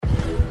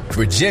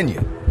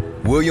Virginia,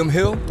 William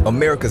Hill,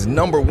 America's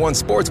 #1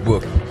 sports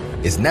book,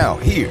 is now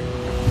here.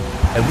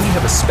 And we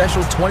have a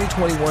special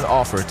 2021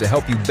 offer to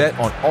help you bet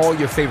on all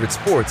your favorite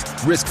sports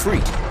risk-free.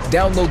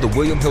 Download the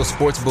William Hill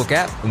Sportsbook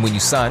app, and when you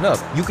sign up,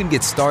 you can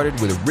get started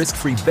with a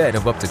risk-free bet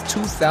of up to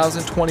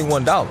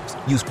 $2,021.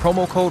 Use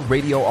promo code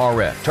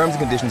RADIORF. Terms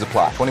and conditions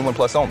apply. 21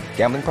 plus only.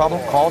 Gambling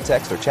problem? Call,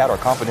 text, or chat our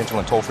confidential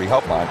and toll-free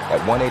helpline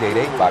at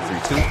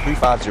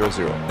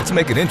 1-888-532-3500. Let's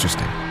make it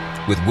interesting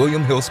with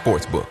William Hill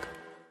Sportsbook.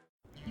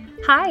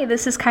 Hi,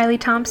 this is Kylie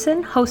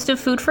Thompson, host of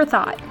Food for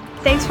Thought.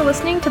 Thanks for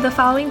listening to the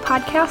following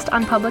podcast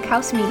on Public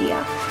House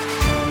Media.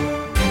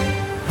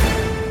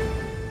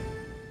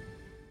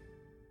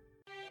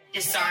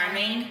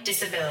 Disarming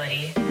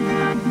Disability.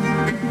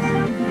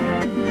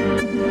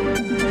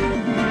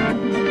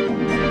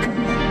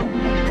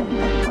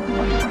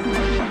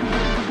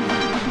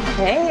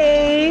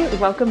 Hey,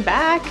 welcome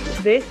back.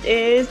 This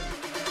is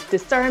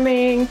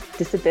Disarming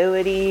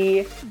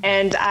Disability,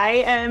 and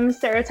I am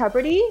Sarah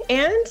Tuberty,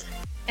 and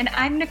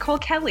I'm Nicole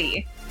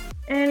Kelly.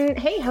 And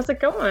hey, how's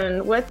it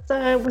going? What's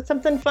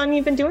something fun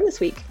you've been doing this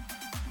week?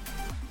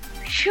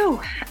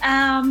 Phew.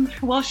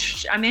 Well,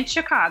 I'm in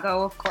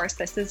Chicago, of course.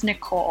 This is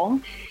Nicole.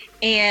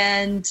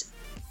 And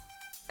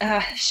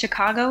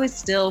Chicago is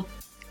still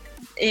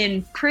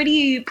in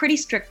pretty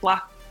strict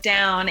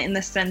lockdown in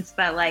the sense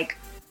that, like,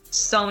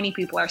 so many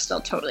people are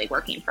still totally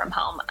working from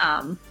home.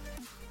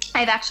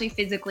 I've actually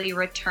physically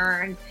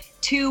returned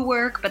to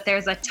work, but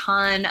there's a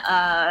ton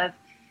of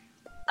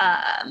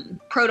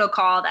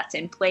protocol that's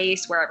in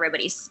place where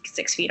everybody's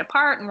 6 feet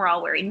apart and we're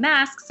all wearing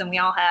masks and we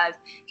all have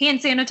hand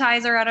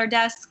sanitizer at our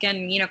desk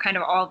and, you know, kind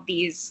of all of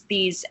these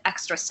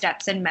extra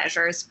steps and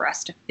measures for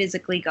us to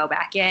physically go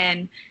back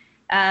in.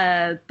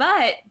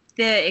 But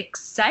the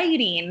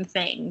exciting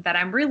thing that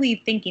I'm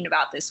really thinking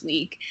about this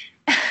week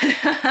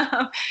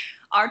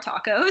are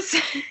tacos.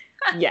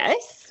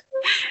 Yes.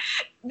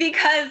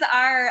 Because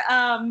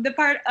the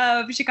part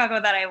of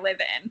Chicago that I live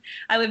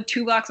I live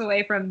 2 blocks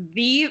away from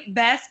the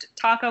best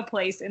taco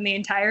place in the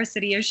entire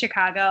city of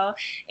Chicago.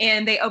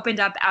 And they opened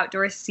up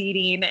outdoor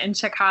seating in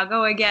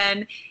Chicago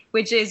again,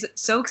 which is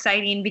so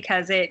exciting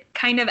because it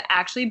kind of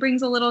actually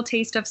brings a little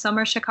taste of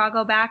summer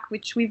Chicago back,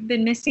 which we've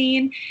been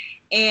missing.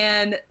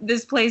 And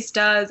this place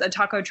does a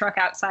taco truck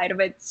outside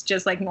of its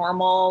just like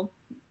normal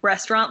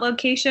restaurant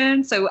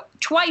location. So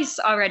twice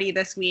already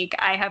this week,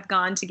 I have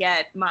gone to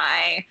get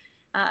my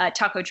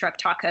taco truck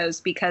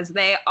tacos because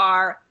they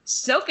are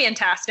so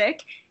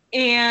fantastic.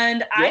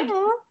 And I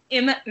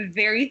am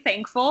very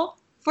thankful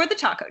for the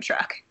taco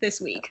truck this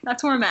week.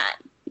 That's where I'm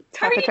at.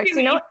 Taco trucks,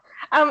 you know what?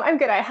 I'm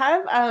good. I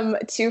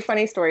have 2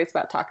 funny stories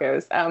about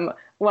tacos.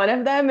 One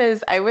of them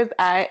is I was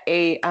at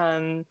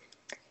where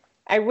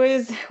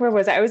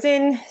was I? I was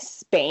in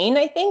Spain,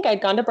 I think. I'd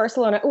gone to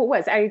Barcelona.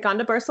 I had gone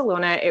to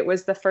Barcelona. It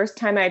was the first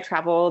time I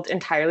traveled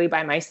entirely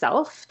by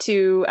myself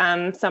to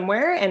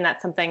somewhere, and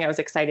that's something I was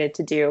excited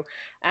to do.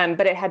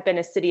 But it had been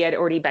a city I'd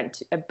already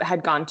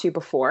had gone to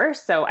before,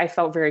 so I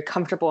felt very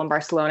comfortable in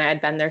Barcelona. I'd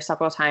been there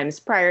several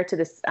times prior to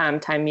this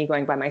time me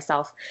going by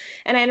myself,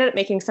 and I ended up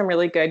making some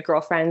really good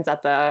girlfriends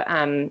at the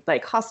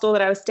hostel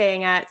that I was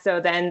staying at. So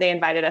then they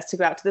invited us to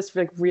go out to this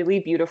really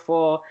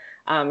beautiful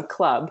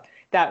club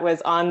that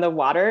was on the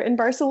water in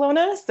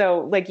Barcelona.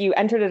 So like you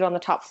entered it on the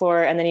top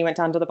floor and then you went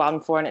down to the bottom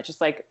floor and it just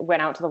like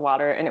went out to the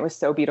water, and it was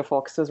so beautiful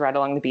because it was right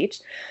along the beach.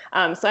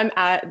 So I'm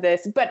at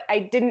this, but I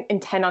didn't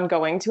intend on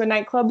going to a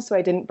nightclub, so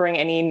I didn't bring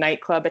any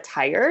nightclub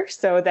attire.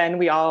 So then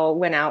we all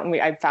went out and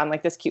I found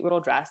like this cute little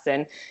dress,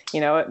 and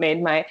you know, it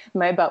made my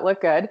butt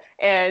look good.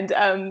 And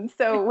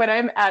so when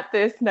I'm at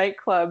this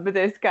nightclub,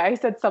 this guy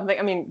said something,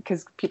 I mean,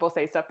 because people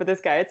say stuff, but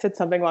this guy had said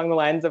something along the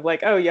lines of like,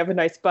 "Oh, you have a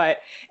nice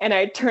butt." And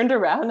I turned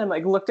around and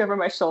like looked over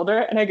my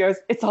shoulder and I goes,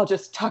 "It's all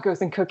just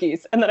tacos and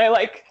cookies." And then I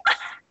like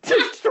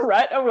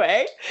strut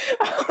away.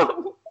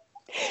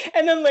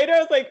 And then later I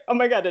was like, "Oh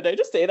my God, did I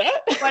just say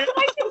that?" What did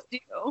I just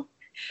do?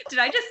 Did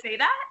I just say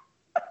that?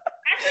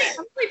 Actually,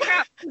 I'm really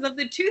proud because of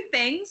the 2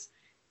 things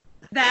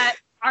that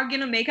are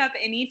going to make up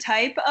any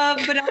type of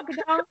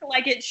badongadon,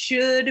 like it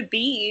should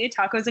be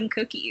tacos and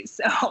cookies.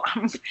 So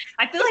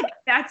I feel like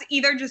that's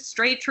either just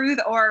straight truth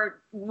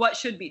or what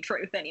should be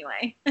truth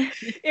anyway.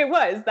 It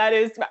was. That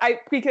is,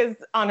 because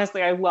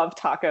honestly, I love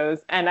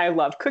tacos and I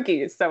love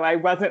cookies. So I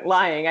wasn't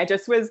lying. I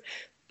just was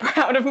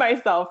proud of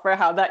myself for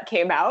how that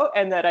came out,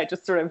 and that I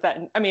just sort of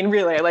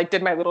really, I like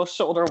did my little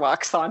shoulder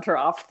walk saunter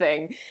off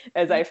thing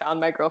as I found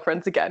my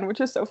girlfriends again, which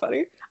is so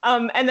funny.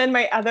 And then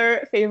my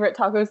other favorite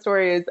taco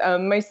story is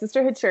my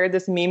sister had shared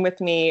this meme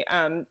with me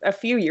a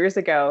few years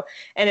ago,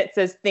 and it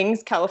says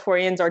things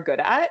Californians are good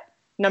at.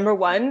 Number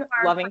 1,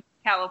 loving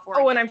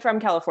California. Oh, and I'm from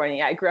California.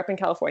 Yeah, I grew up in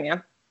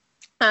California.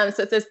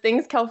 So it says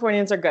things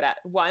Californians are good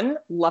at. 1,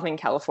 loving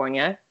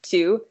California.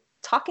 2,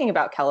 talking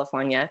about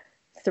California.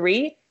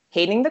 3,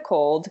 hating the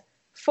cold.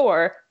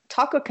 4,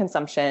 taco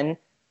consumption.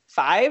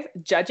 5,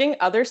 judging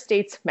other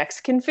states'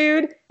 Mexican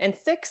food. And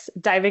 6,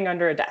 diving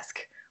under a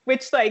desk.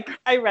 which like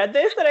I read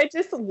this and I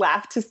just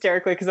laughed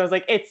hysterically because I was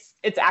like,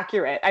 it's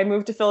accurate. I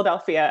moved to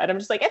Philadelphia and I'm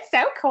just like, it's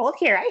so cold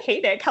here. I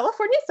hate it.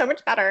 California's so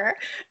much better.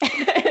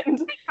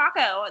 And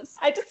Tacos.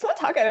 I just want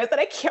tacos and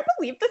I can't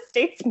believe the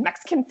state's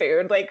Mexican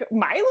food. Like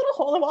my little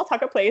hole in the wall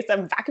taco place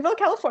in Vacaville,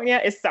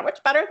 California is so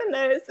much better than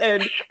this.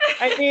 And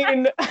I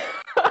mean,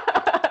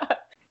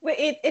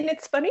 and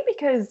it's funny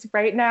because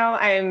right now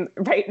I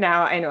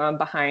know I'm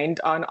behind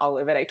on all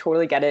of it. I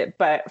totally get it.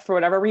 But for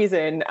whatever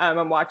reason,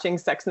 I'm watching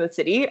Sex and the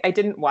City. I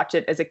didn't watch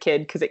it as a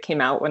kid because it came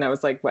out when I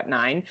was like,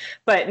 9?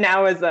 But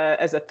now as a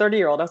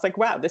 30-year-old, I was like,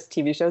 wow, this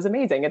TV show is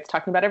amazing. It's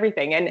talking about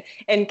everything.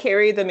 And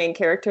Carrie, the main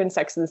character in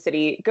Sex and the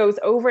City, goes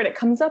over, and it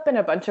comes up in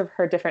a bunch of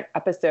her different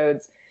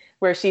episodes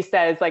where she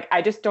says, like,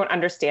 I just don't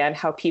understand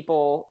how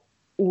people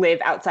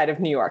live outside of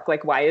New York.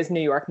 Like, why is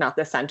New York not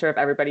the center of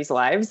everybody's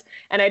lives?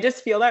 And I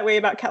just feel that way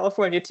about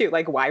California too.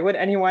 Like, why would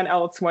anyone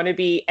else want to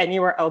be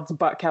anywhere else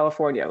but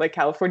California? Like,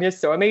 California is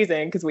so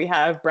amazing because we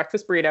have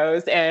breakfast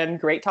burritos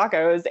and great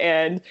tacos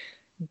and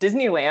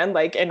Disneyland,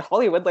 like in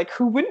Hollywood. Like,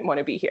 who wouldn't want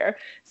to be here?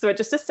 So it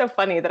just is so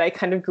funny that I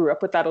kind of grew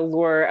up with that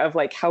allure of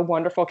like how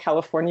wonderful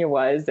California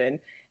was. And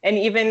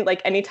even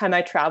like anytime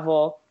I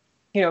travel,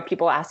 you know,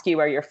 people ask you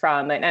where you're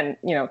from, and,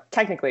 you know,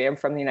 technically I'm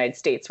from the United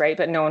States, right?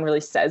 But no one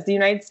really says the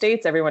United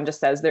States. Everyone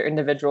just says their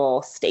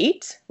individual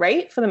state,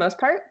 right? For the most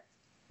part.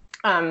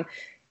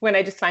 When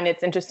I just find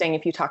it's interesting,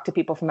 if you talk to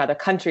people from other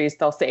countries,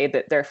 they'll say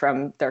that they're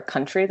from their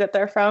country that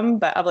they're from.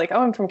 But I'm like,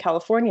 oh, I'm from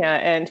California.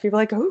 And people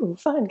are like, oh,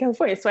 fun,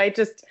 California. So I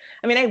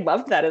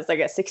loved that as like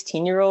a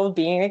 16-year-old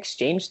being an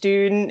exchange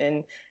student,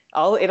 and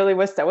all Italy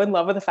was so in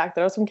love with the fact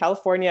that I was from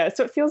California.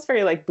 So it feels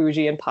very like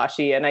bougie and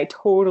poshy. And I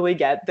totally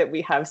get that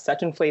we have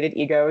such inflated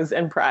egos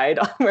and pride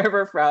on where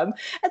we're from,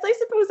 as I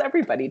suppose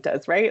everybody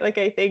does, right? Like,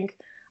 I think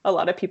a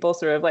lot of people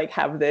sort of like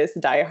have this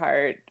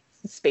diehard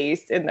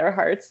space in their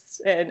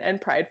hearts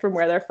and pride from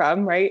where they're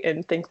from, right?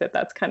 And think that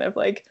that's kind of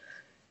like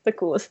the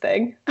coolest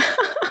thing.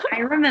 I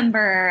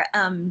remember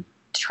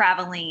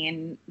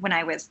traveling when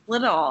I was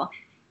little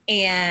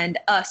and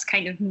us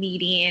kind of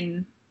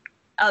meeting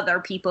other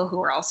people who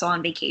were also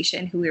on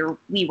vacation, who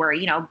we were,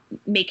 you know,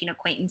 making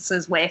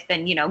acquaintances with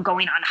and, you know,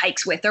 going on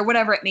hikes with or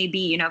whatever it may be,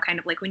 you know, kind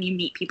of like when you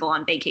meet people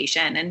on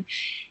vacation.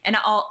 And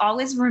I'll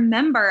always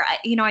remember,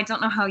 you know, I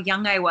don't know how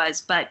young I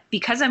was, but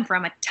because I'm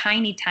from a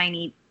tiny,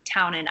 tiny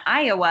town in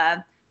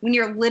Iowa, when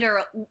you're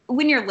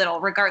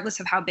little, regardless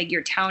of how big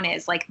your town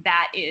is, like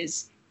that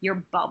is your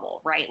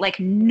bubble, right? Like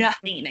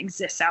nothing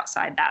exists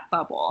outside that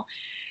bubble.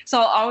 So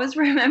I'll always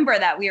remember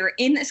that we were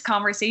in this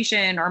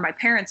conversation, or my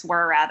parents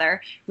were rather,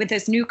 with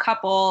this new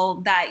couple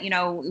that, you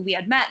know, we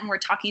had met and were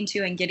talking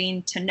to and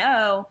getting to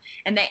know.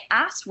 And they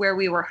asked where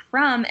we were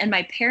from. And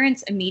my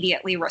parents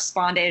immediately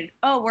responded,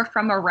 oh, we're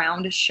from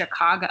around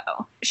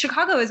Chicago.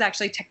 Chicago is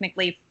actually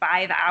technically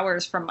 5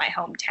 hours from my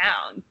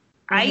hometown.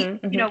 You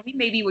know, we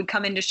maybe would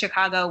come into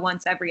Chicago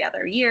once every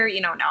other year. You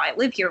know, now I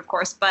live here, of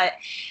course, but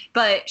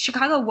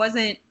Chicago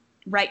wasn't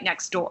right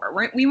next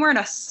door. We weren't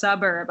a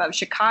suburb of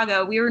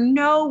Chicago. We were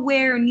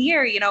nowhere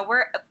near, you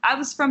know, I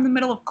was from the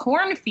middle of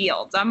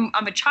cornfields. I'm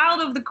a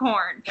child of the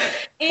corn.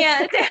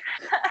 And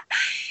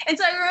and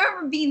so I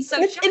remember being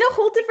so it's in a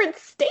whole different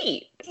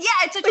state. Yeah,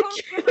 it's a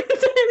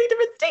totally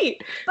different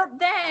state. But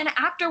then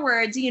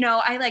afterwards, you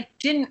know, I like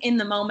didn't in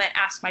the moment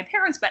ask my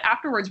parents, but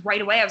afterwards right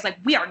away I was like,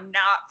 we are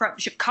not from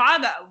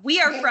Chicago.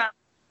 We are from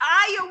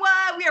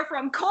Iowa, we are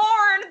from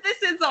corn.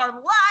 This is our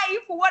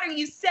life. What are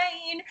you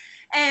saying?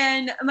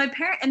 And my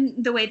parent,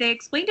 and the way they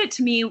explained it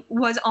to me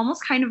was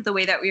almost kind of the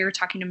way that we were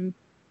talking to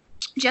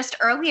just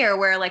earlier,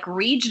 where like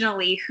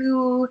regionally,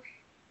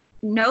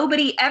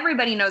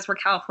 everybody knows where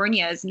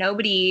California is.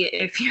 Nobody,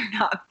 if you're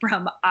not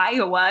from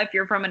Iowa, if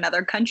you're from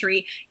another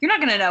country, you're not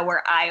going to know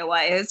where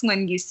Iowa is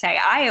when you say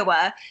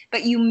Iowa,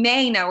 but you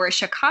may know where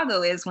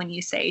Chicago is when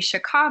you say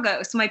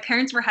Chicago. So my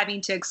parents were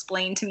having to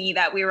explain to me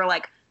that we were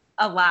like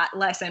a lot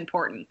less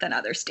important than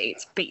other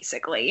states,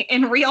 basically.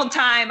 In real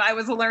time, I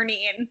was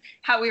learning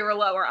how we were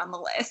lower on the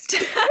list.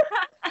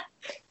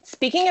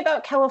 Speaking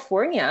about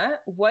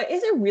California, what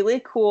is a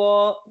really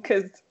cool,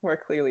 because we're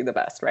clearly the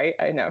best, right?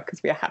 I know,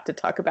 because we have to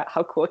talk about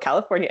how cool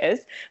California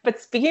is. But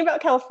speaking about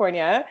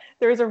California,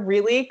 there's a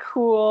really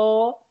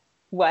cool,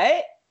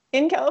 what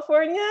in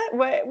California?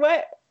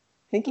 What?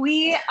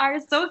 We are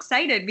so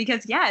excited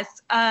because,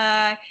 yes,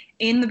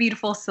 in the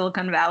beautiful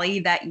Silicon Valley,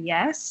 that,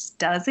 yes,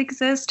 does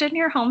exist in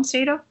your home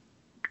state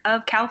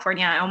of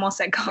California. I almost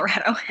said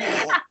Colorado.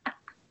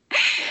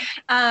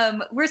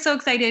 We're so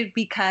excited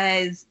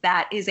because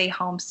that is a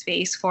home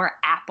space for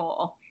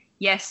Apple.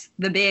 Yes,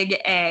 the big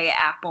A,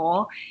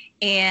 Apple.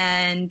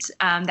 And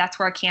that's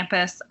where a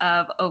campus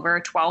of over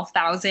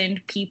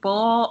 12,000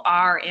 people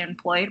are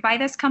employed by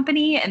this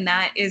company. And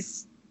that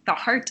is the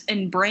heart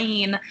and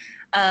brain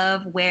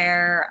of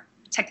where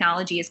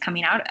technology is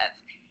coming out of.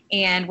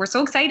 And we're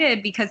so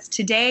excited because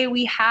today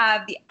we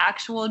have the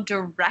actual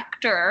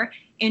director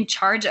in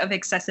charge of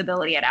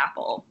accessibility at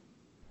Apple.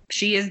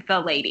 She is the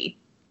lady.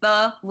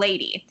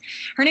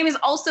 Her name is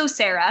also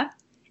Sarah.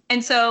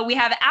 And so we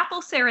have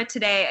Apple Sarah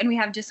today, and we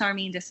have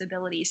Disarming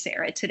Disability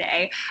Sarah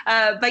today.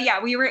 But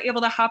yeah, we were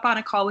able to hop on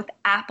a call with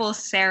Apple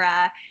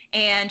Sarah,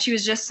 and she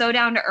was just so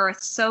down to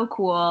earth, so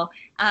cool.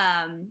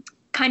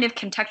 Kind of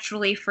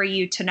contextually for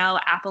you to know,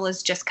 Apple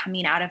is just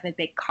coming out of a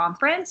big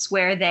conference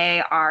where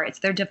it's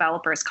their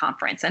developers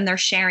conference, and they're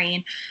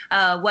sharing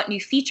what new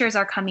features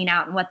are coming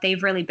out and what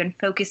they've really been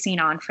focusing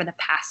on for the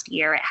past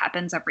year. It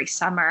happens every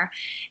summer.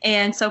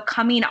 And so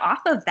coming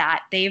off of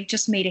that, they've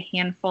just made a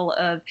handful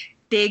of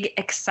big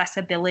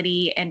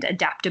accessibility and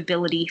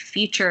adaptability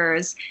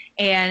features.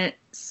 And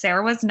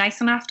Sarah was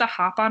nice enough to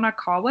hop on a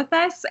call with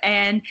us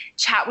and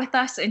chat with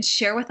us and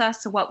share with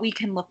us what we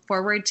can look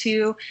forward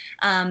to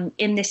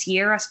in this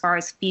year as far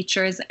as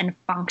features and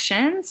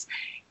functions.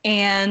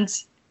 And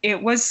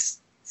it was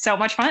so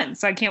much fun.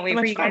 So I can't wait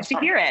for you guys to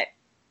hear it.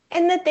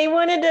 And that they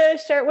wanted to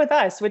share it with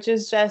us, which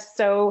is just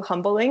so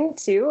humbling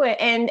too.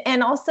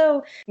 And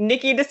also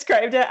Nikki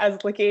described it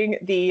as licking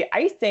the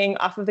icing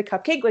off of the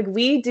cupcake. Like,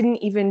 we didn't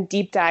even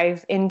deep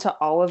dive into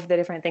all of the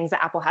different things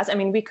that Apple has. I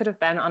mean, we could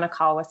have been on a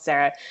call with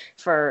Sarah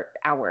for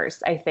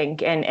hours, I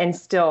think, and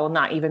still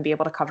not even be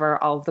able to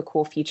cover all of the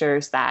cool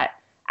features that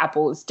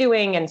Apple is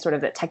doing, and sort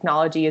of that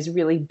technology is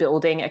really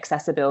building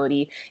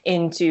accessibility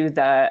into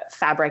the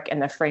fabric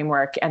and the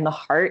framework and the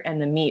heart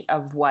and the meat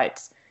of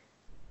what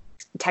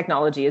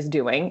technology is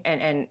doing,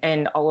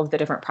 and all of the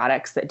different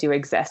products that do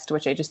exist,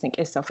 which I just think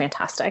is so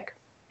fantastic.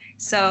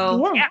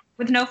 So yeah,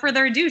 with no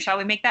further ado, shall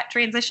we make that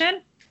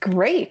transition?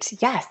 Great.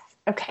 Yes.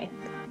 Okay.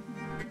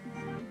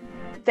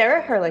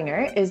 Sarah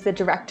Herlinger is the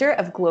Director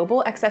of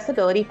Global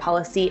Accessibility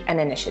Policy and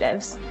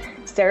Initiatives.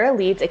 Sarah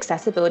leads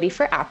accessibility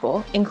for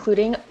Apple,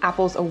 including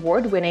Apple's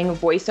award-winning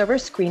voice-over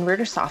screen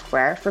reader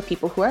software for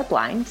people who are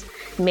blind,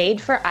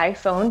 made for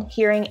iPhone,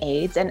 hearing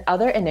aids, and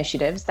other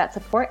initiatives that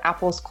support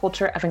Apple's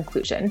culture of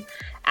inclusion.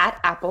 At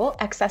Apple,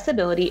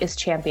 accessibility is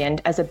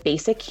championed as a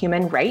basic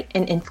human right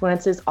and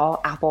influences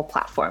all Apple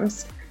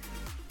platforms.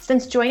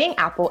 Since joining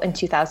Apple in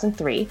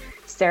 2003,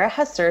 Sarah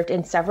has served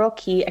in several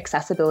key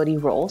accessibility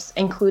roles,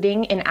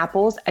 including in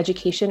Apple's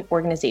education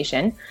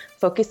organization,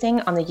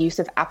 focusing on the use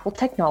of Apple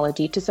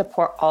technology to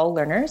support all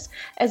learners,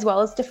 as well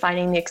as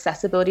defining the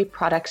accessibility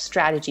product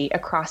strategy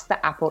across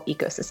the Apple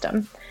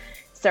ecosystem.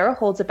 Sarah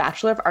holds a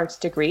Bachelor of Arts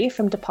degree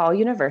from DePaul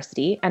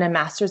University and a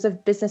Master's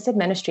of Business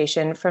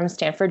Administration from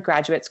Stanford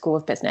Graduate School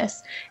of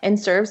Business, and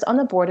serves on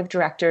the board of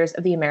directors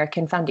of the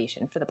American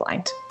Foundation for the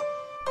Blind.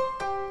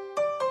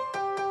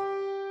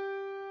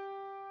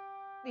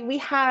 We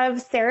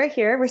have Sarah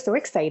here. We're so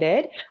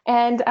excited.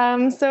 And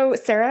so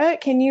Sarah,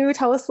 can you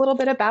tell us a little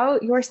bit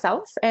about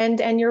yourself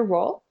and your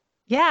role?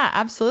 Yeah,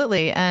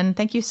 absolutely. And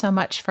thank you so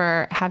much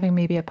for having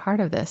me be a part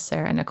of this,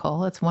 Sarah and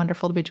Nicole. It's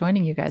wonderful to be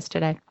joining you guys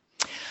today.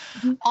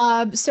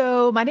 Mm-hmm.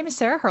 So my name is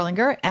Sarah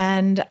Herlinger,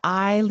 and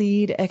I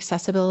lead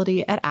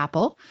accessibility at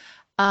Apple.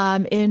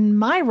 In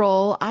my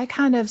role, I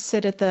kind of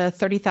sit at the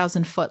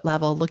 30,000 foot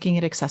level, looking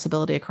at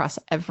accessibility across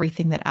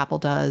everything that Apple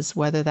does,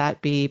 whether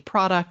that be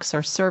products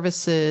or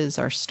services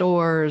or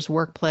stores,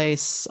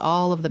 workplace,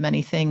 all of the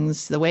many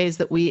things, the ways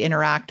that we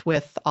interact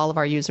with all of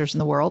our users in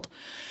the world.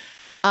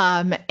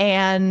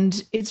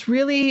 And it's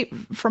really,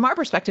 from our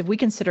perspective, we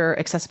consider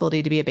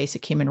accessibility to be a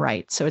basic human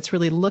right. So it's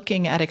really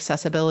looking at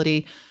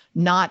accessibility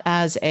not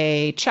as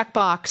a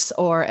checkbox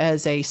or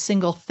as a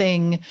single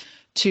thing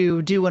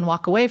to do and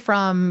walk away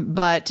from,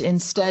 but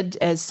instead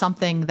as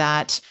something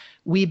that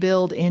we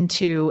build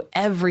into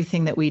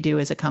everything that we do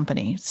as a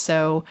company.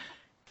 So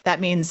that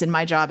means in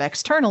my job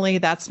externally,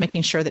 that's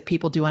making sure that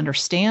people do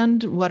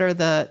understand what are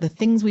the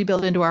things we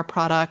build into our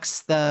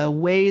products, the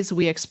ways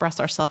we express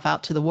ourselves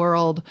out to the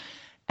world,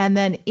 and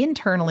then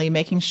internally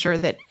making sure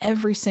that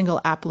every single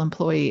Apple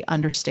employee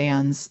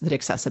understands that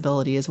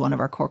accessibility is one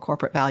of our core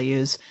corporate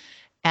values,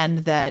 and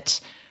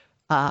that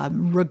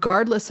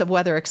regardless of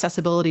whether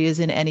accessibility is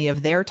in any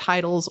of their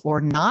titles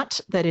or not,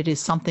 that it is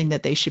something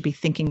that they should be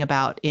thinking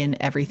about in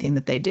everything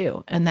that they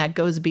do. And that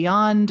goes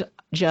beyond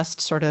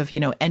just sort of,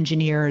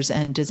 engineers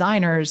and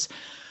designers,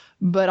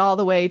 but all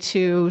the way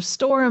to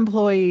store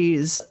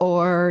employees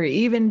or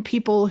even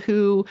people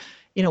who,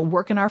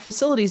 work in our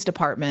facilities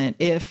department.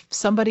 If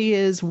somebody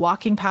is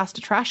walking past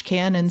a trash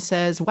can and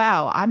says,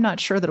 wow, I'm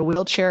not sure that a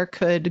wheelchair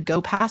could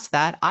go past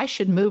that, I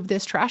should move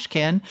this trash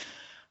can,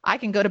 I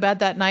can go to bed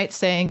that night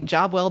saying,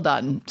 job well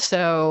done.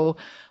 So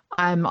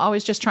I'm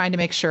always just trying to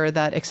make sure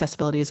that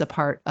accessibility is a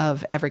part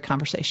of every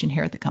conversation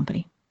here at the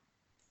company.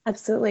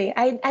 Absolutely.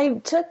 I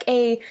took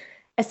a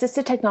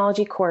assistive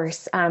technology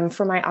course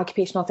for my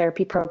occupational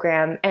therapy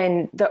program,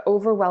 and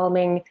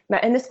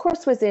and this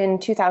course was in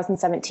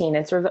 2017,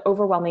 and sort of the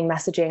overwhelming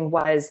messaging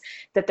was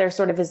that there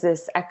sort of is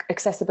this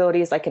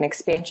accessibility is like an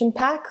expansion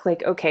pack,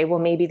 like, okay, well,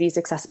 maybe these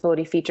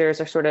accessibility features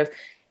are sort of,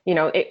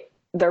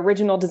 the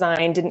original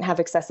design didn't have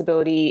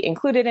accessibility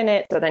included in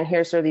it. So then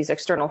here's sort of these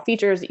external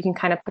features that you can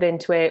kind of put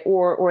into it,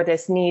 or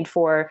this need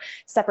for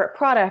separate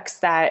products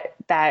that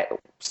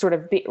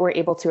were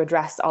able to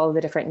address all of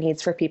the different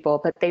needs for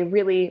people. But they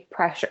really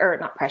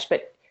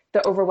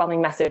the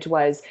overwhelming message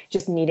was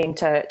just needing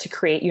to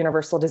create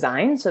universal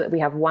design so that we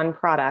have one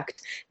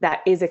product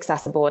that is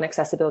accessible and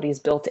accessibility is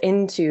built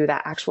into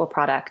that actual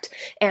product,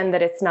 and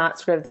that it's not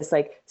sort of this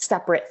like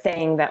separate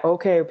thing that,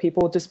 okay,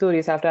 people with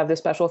disabilities have to have this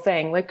special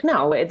thing. Like,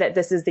 no, that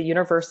this is the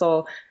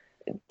universal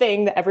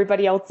thing that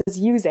everybody else is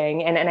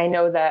using. And I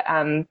know that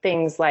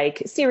things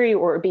like Siri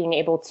or being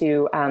able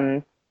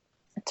to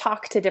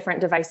talk to different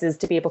devices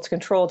to be able to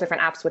control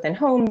different apps within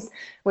homes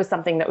was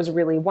something that was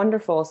really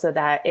wonderful, so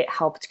that it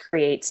helped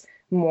create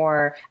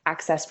more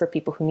access for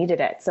people who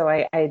needed it. So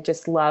I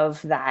just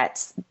love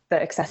that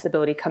the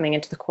accessibility coming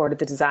into the core of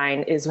the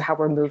design is how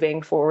we're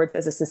moving forward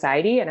as a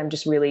society. And I'm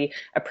just really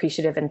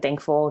appreciative and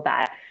thankful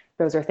that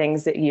those are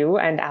things that you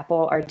and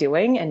Apple are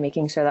doing and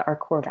making sure that our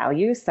core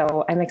values.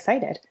 So I'm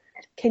excited.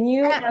 Can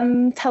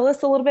you tell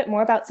us a little bit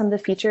more about some of the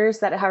features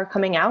that are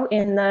coming out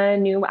in the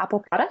new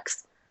Apple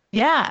products?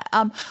 Yeah.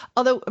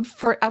 Although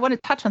I want to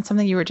touch on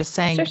something you were just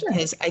saying, Sure.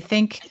 because I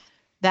think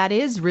that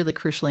is really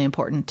crucially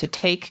important, to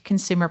take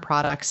consumer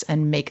products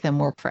and make them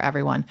work for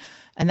everyone.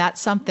 And that's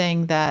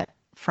something that,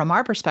 from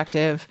our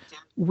perspective,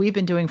 we've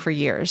been doing for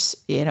years.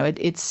 You know,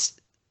 it's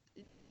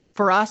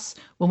for us,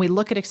 when we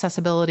look at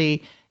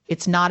accessibility,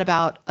 it's not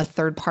about a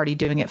third party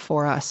doing it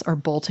for us or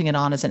bolting it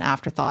on as an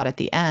afterthought at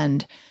the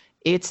end.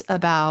 It's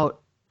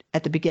about,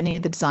 at the beginning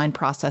of the design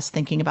process,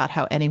 thinking about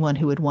how anyone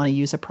who would want to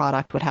use a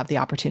product would have the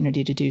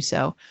opportunity to do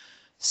so.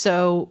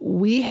 So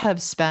we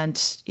have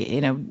spent,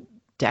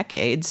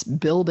 decades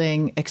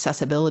building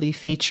accessibility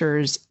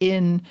features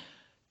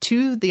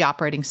into the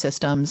operating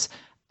systems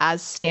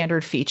as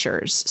standard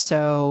features.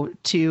 So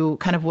to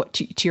kind of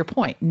to your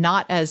point,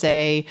 not as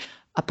a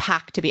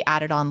pack to be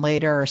added on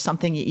later or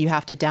something that you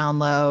have to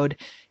download.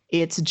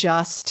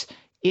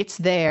 It's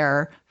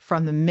there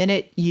from the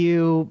minute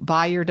you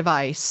buy your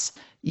device.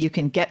 You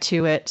can get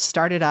to it,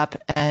 start it up,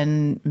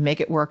 and make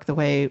it work the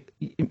way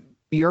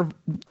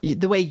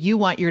you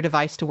want your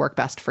device to work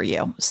best for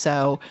you.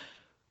 So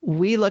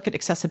we look at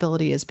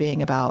accessibility as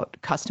being about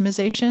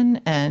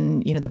customization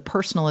and, the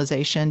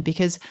personalization,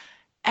 because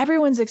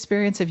everyone's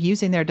experience of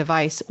using their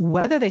device,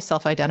 whether they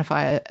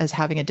self-identify as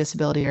having a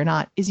disability or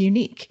not, is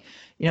unique.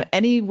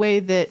 Any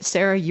way that,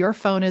 Sarah, your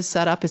phone is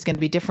set up is going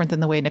to be different than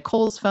the way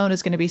Nicole's phone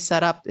is going to be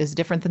set up, is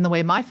different than the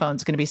way my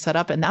phone's going to be set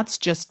up. And that's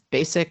just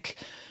basic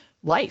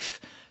life.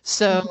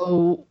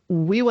 So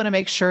we want to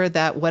make sure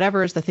that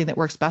whatever is the thing that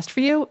works best for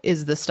you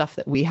is the stuff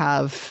that we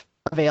have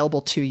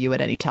available to you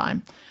at any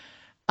time.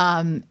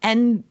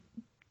 And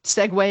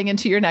segueing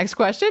into your next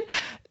question,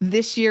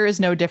 this year is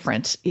no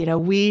different.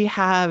 We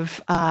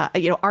have,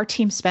 our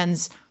team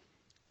spends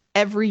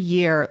every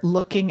year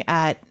looking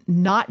at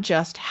not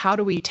just how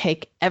do we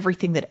take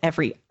everything that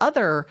every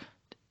other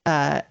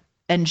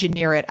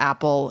engineer at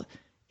Apple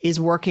is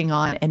working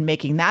on and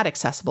making that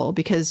accessible,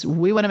 because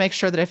we want to make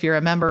sure that if you're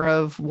a member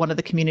of one of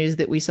the communities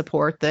that we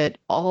support, that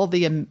all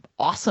the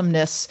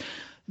awesomeness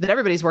that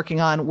everybody's working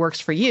on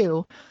works for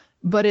you.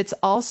 But it's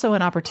also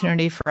an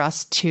opportunity for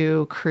us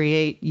to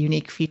create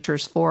unique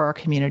features for our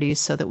communities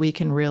so that we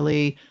can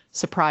really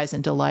surprise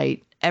and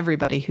delight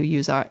everybody who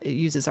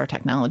uses our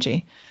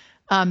technology.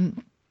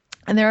 And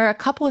there are a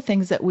couple of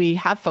things that we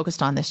have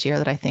focused on this year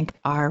that I think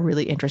are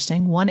really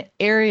interesting. One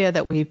area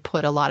that we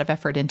put a lot of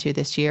effort into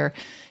this year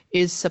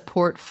is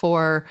support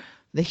for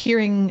the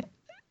hearing,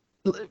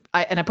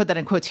 and I put that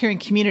in quotes, hearing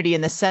community,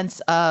 in the sense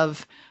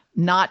of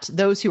not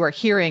those who are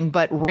hearing,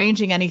 but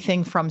ranging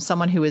anything from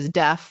someone who is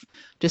deaf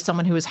to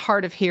someone who is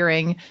hard of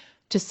hearing,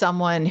 to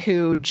someone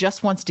who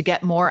just wants to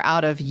get more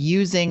out of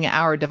using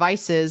our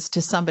devices,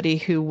 to somebody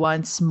who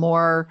wants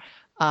more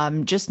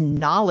just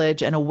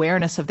knowledge and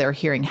awareness of their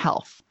hearing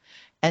health.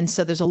 And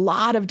so there's a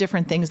lot of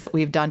different things that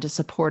we've done to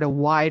support a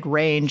wide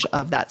range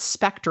of that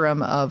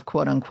spectrum of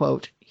quote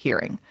unquote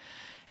hearing.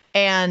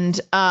 And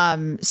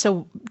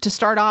so to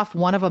start off,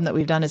 one of them that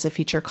we've done is a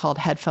feature called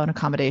headphone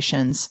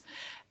accommodations.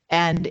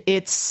 And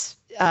it's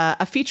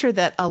a feature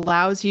that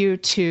allows you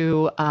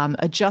to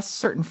adjust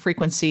certain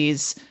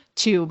frequencies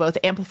to both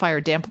amplify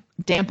or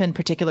dampen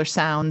particular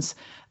sounds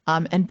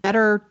and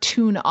better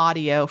tune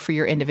audio for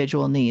your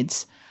individual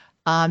needs.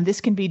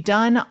 This can be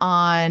done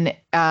on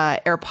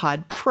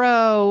AirPod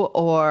Pro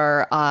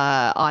or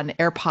on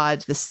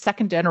AirPods, the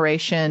second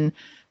generation,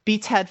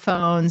 Beats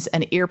headphones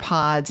and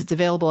EarPods. It's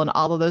available in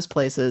all of those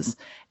places.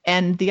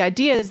 And the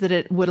idea is that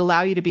it would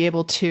allow you to be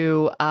able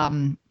to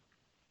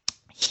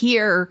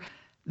hear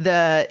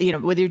whether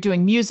you're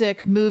doing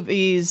music,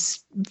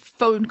 movies,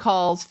 phone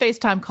calls,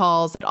 FaceTime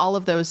calls, all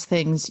of those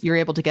things, you're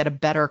able to get a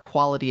better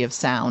quality of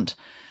sound.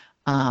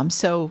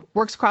 So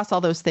works across all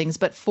those things.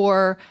 But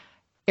for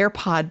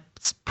AirPods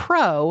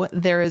Pro,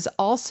 there is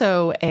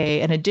also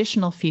an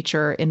additional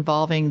feature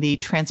involving the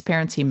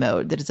transparency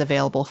mode that is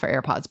available for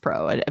AirPods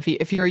Pro. And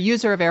if you're a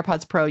user of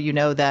AirPods Pro, you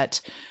know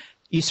that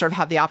you sort of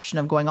have the option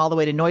of going all the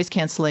way to noise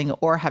canceling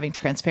or having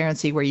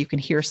transparency, where you can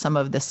hear some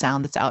of the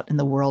sound that's out in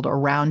the world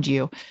around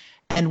you.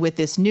 And with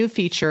this new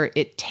feature,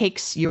 it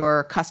takes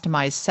your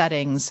customized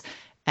settings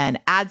and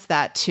adds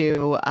that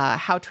to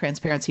how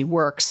transparency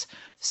works,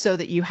 so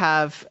that you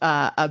have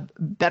a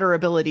better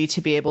ability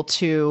to be able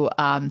to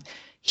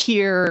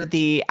hear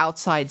the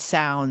outside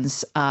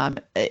sounds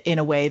in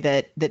a way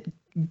that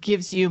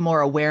gives you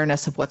more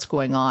awareness of what's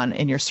going on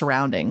in your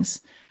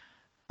surroundings.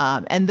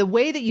 And the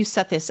way that you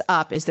set this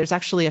up is there's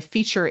actually a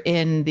feature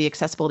in the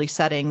accessibility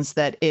settings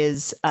that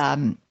is,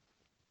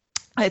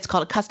 it's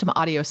called a custom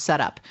audio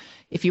setup.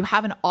 If you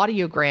have an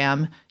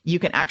audiogram, you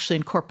can actually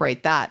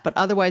incorporate that. But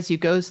otherwise, you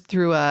go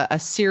through a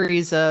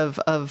series of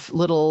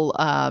little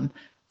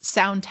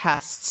sound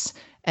tests,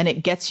 and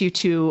it gets you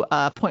to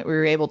a point where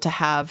you're able to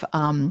have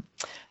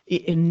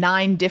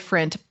 9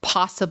 different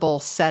possible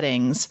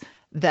settings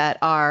that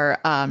are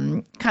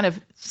kind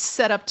of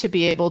set up to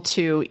be able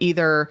to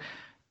either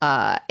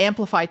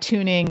amplify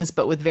tunings,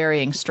 but with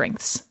varying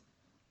strengths.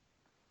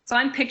 So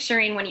I'm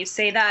picturing, when you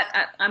say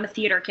that, I'm a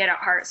theater kid at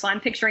heart, so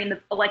I'm picturing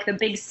the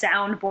big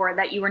soundboard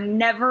that you were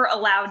never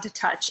allowed to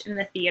touch in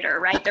the theater,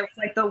 right? There was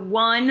like the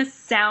one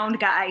sound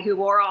guy who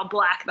wore all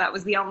black that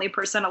was the only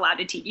person allowed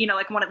to teach,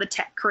 like one of the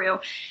tech crew,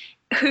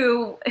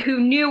 who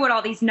knew what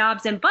all these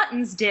knobs and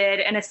buttons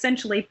did, and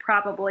essentially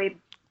probably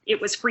it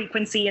was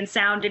frequency and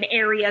sound and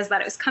areas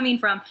that it was coming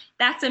from.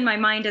 That's in my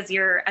mind as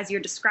you're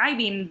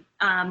describing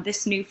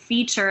this new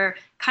feature,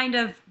 kind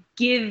of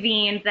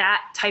giving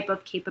that type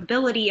of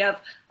capability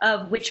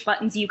of which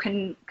buttons you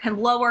can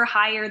lower,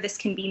 higher. This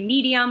can be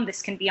medium.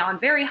 This can be on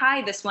very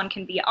high. This one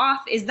can be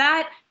off. Is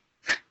that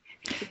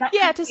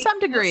yeah, to some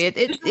degree.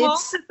 It's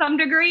to some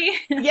degree.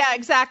 Yeah,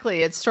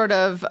 exactly. It's sort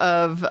of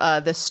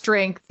the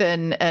strength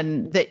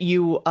and that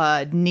you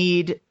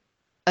need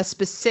a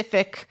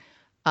specific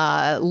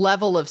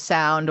level of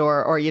sound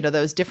or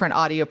those different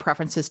audio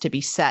preferences to be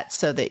set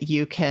so that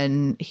you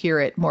can hear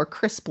it more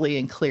crisply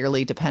and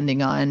clearly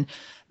depending on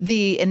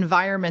the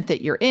environment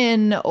that you're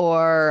in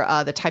or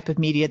the type of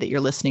media that you're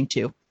listening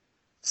to.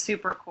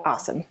 Super cool.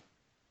 Awesome.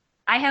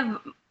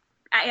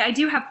 I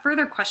do have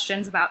further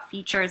questions about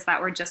features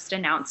that were just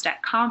announced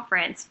at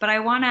conference, but I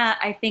want to,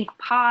 I think,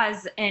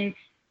 pause and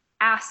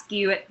ask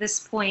you at this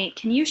point,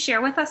 can you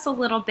share with us a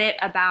little bit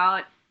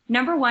about,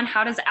 number one,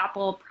 how does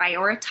Apple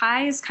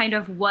prioritize kind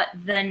of what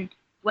the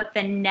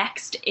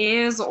next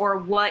is or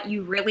what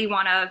you really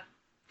want to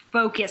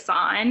focus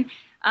on?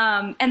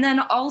 And then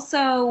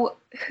also,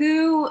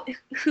 who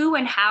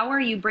and how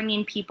are you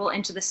bringing people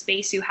into the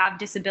space who have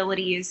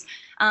disabilities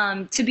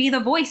to be the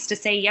voice to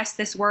say, yes,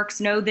 this works,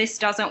 no, this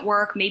doesn't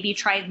work, maybe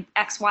try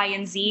X, Y,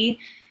 and Z.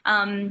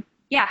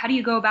 How do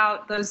you go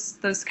about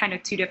those kind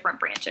of 2 different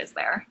branches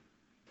there?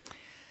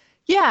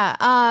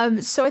 Yeah.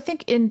 So I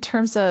think in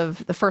terms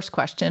of the first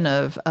question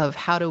of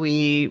how do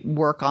we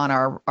work on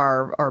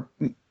our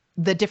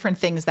the different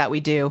things that we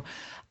do,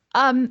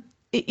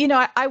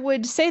 I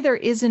would say there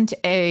isn't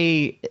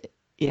an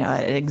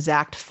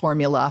exact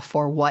formula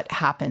for what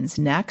happens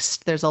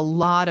next. There's a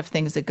lot of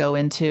things that go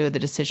into the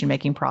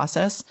decision-making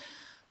process.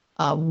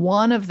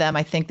 One of them,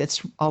 I think,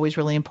 that's always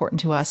really important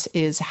to us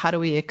is how do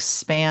we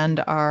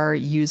expand our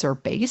user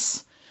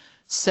base?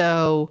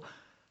 So,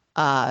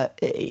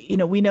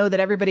 we know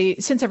that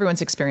since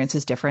everyone's experience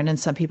is different and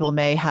some people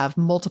may have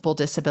multiple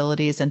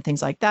disabilities and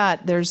things like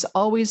that, there's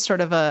always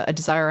sort of a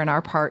desire on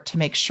our part to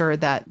make sure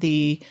that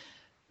the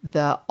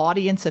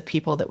audience of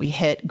people that we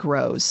hit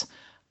grows.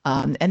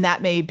 And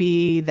that may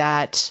be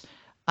that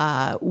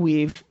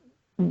we've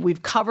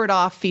covered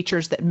off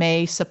features that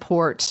may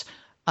support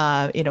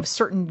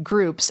certain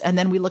groups, and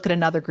then we look at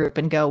another group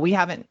and go, we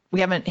haven't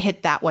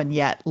hit that one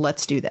yet.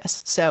 Let's do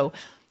this. So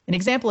an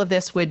example of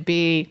this would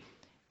be,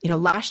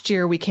 last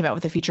year we came out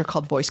with a feature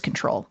called Voice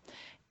Control.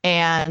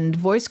 And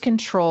voice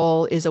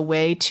control is a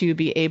way to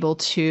be able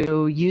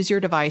to use your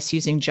device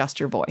using just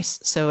your voice.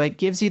 So it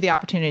gives you the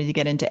opportunity to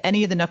get into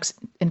any of the nooks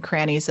and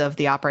crannies of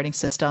the operating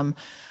system,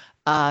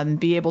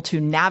 be able to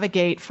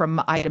navigate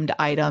from item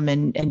to item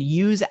and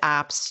use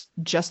apps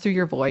just through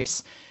your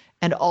voice.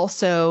 And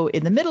also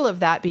in the middle of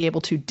that, be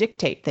able to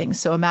dictate things.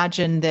 So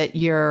imagine that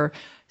you're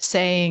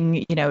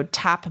saying,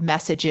 tap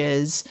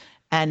messages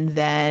and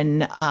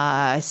then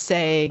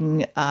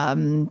saying,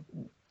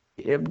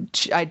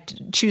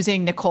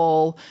 choosing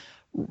Nicole,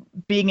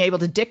 being able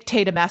to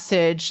dictate a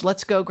message,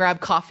 let's go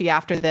grab coffee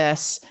after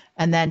this,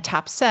 and then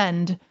tap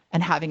send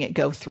and having it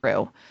go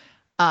through.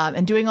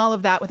 And doing all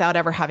of that without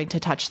ever having to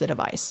touch the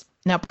device.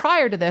 Now,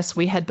 prior to this,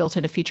 we had built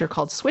in a feature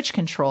called Switch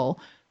Control,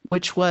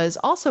 which was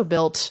also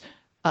built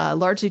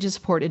largely to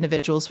support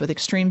individuals with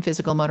extreme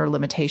physical motor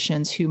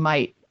limitations who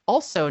might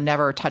also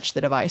never touch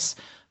the device.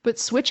 But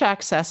switch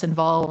access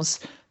involves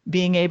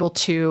being able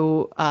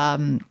to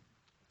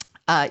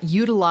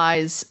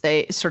utilize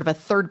a sort of a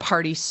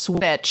third-party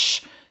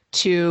switch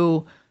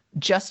to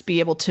just be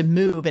able to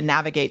move and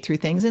navigate through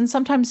things. And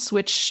sometimes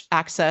switch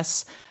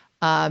access,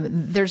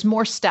 there's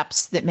more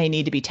steps that may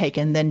need to be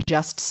taken than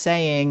just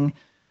saying,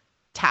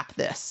 tap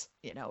this,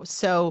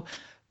 So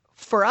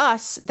for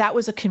us, that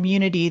was a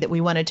community that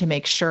we wanted to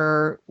make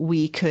sure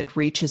we could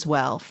reach as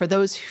well. For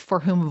those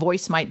for whom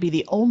voice might be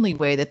the only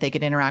way that they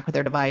could interact with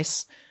their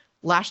device,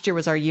 last year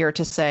was our year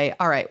to say,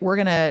 all right, we're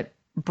going to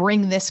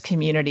bring this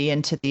community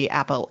into the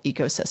Apple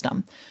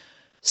ecosystem.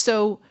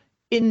 So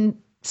in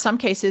some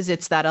cases,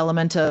 it's that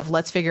element of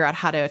let's figure out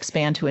how to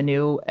expand to a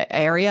new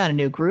area and a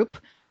new group.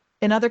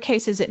 In other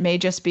cases, it may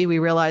just be we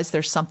realize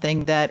there's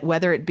something that,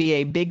 whether it be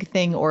a big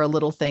thing or a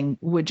little thing,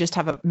 would just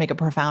make a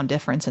profound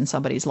difference in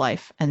somebody's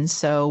life. And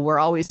so we're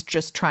always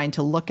just trying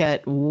to look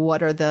at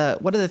what are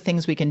the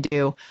things we can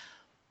do.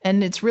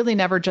 And it's really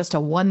never just a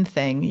one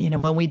thing. You know,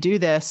 when we do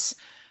this,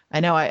 I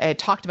know I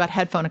talked about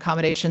headphone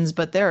accommodations,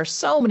 but there are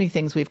so many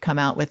things we've come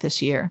out with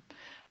this year.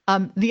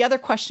 The other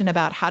question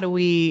about how do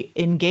we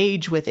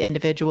engage with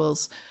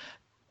individuals,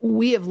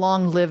 we have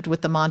long lived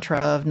with the mantra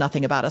of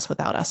nothing about us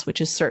without us,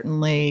 which is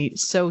certainly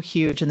so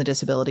huge in the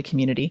disability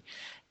community.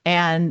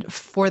 And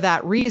for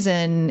that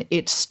reason,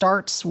 it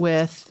starts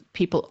with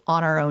people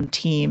on our own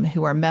team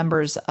who are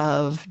members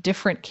of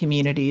different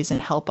communities and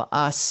help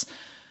us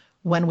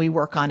when we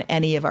work on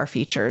any of our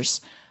features.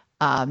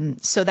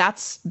 So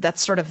that's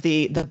sort of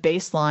the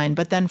baseline.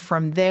 But then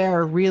from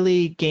there,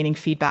 really gaining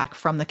feedback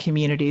from the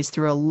communities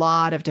through a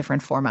lot of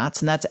different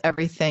formats. And that's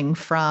everything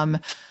from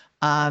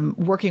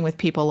working with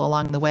people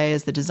along the way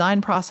as the design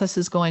process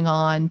is going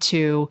on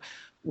to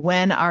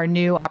when our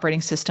new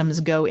operating systems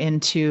go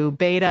into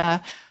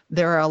beta.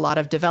 There are a lot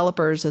of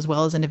developers as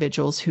well as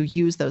individuals who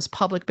use those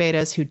public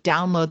betas, who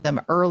download them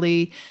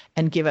early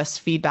and give us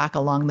feedback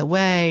along the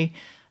way.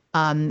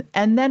 And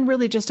then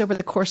really just over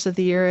the course of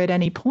the year at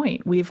any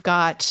point, we've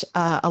got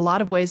a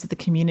lot of ways that the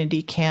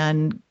community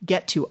can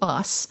get to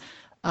us.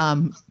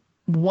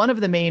 One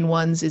of the main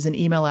ones is an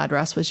email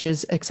address, which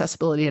is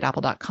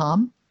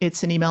accessibility@apple.com.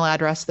 It's an email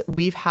address that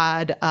we've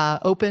had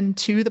open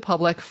to the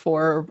public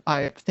for,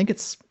 I think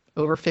it's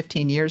over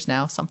 15 years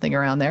now, something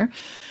around there.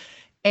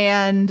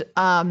 And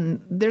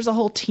there's a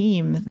whole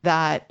team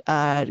that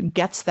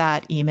gets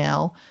that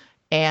email.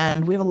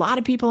 And we have a lot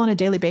of people on a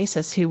daily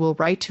basis who will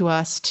write to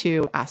us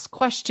to ask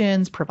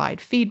questions, provide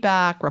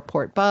feedback,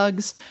 report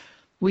bugs.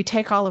 We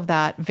take all of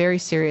that very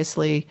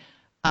seriously.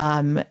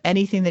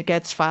 Anything that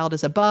gets filed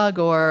as a bug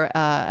or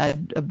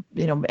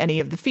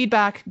any of the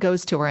feedback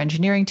goes to our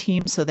engineering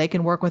team so they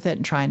can work with it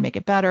and try and make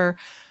it better.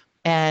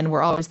 And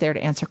we're always there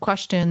to answer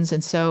questions.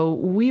 And so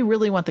we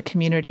really want the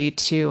community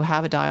to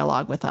have a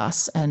dialogue with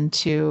us and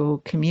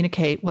to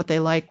communicate what they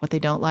like, what they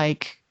don't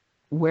like,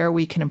 where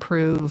we can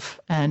improve,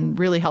 and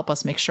really help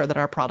us make sure that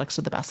our products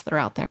are the best that are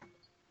out there.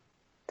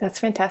 That's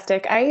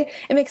fantastic. I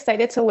am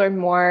excited to learn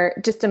more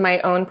just in my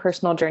own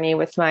personal journey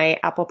with my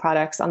Apple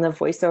products on the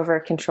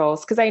voiceover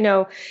controls, because I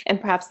know, and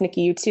perhaps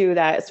Nikki, you too,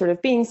 that sort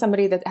of being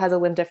somebody that has a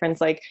limb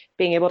difference, like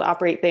being able to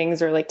operate things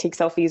or like take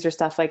selfies or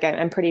stuff, like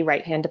I'm pretty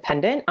right hand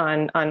dependent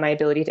on my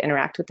ability to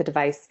interact with the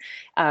device,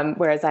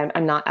 whereas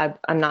I'm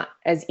not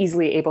as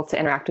easily able to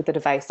interact with the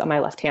device on my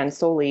left hand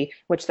solely,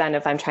 which then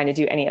if I'm trying to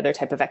do any other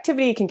type of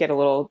activity can get a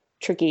little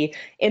tricky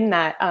in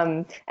that.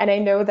 And I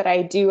know that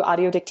I do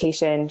audio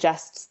dictation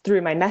just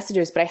through my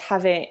messages, but I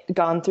haven't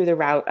gone through the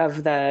route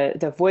of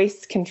the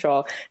voice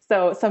control.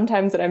 So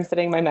sometimes when I'm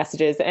sending my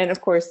messages, and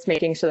of course,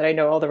 making sure that I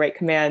know all the right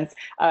commands,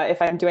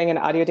 if I'm doing an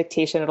audio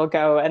dictation, it'll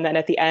go, and then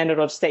at the end,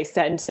 it'll just say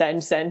send,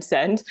 send, send,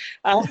 send.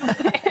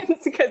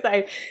 Because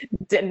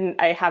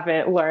I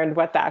haven't learned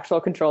what the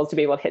actual controls to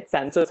be able to hit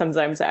send. So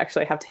sometimes I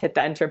actually have to hit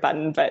the enter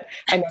button, but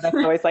I know that's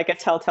always like a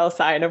telltale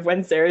sign of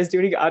when Sarah's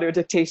doing audio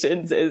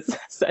dictations is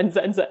send,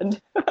 send,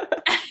 send.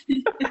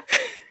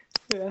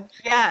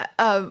 Yeah.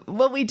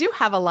 Well, we do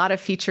have a lot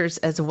of features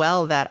as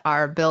well that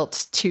are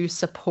built to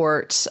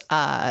support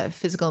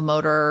physical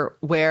motor,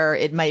 where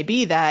it might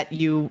be that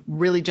you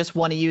really just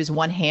want to use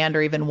one hand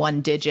or even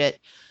one digit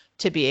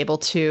to be able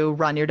to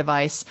run your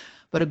device.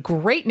 But a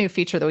great new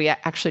feature that we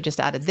actually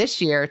just added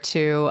this year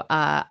to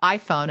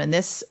iPhone, and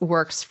this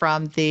works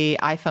from the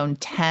iPhone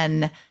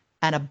 10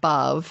 and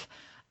above.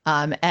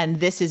 And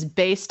this is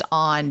based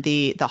on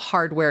the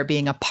hardware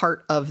being a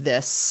part of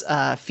this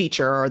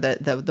feature, or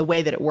the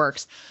way that it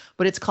works,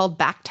 but it's called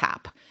Back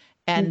Tap.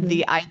 And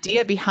the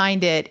idea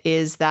behind it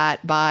is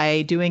that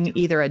by doing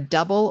either a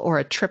double or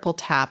a triple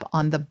tap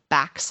on the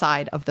back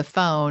side of the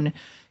phone,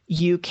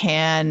 you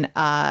can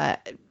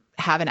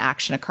have an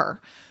action occur.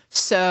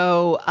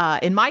 So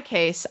in my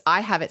case, I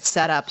have it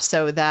set up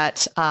so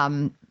that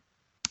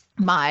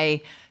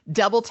my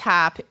double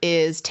tap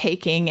is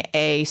taking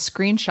a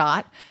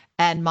screenshot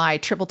and my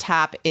triple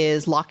tap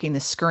is locking the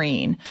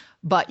screen.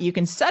 But you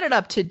can set it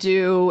up to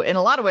do, in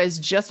a lot of ways,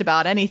 just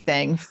about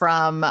anything,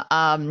 from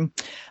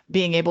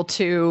being able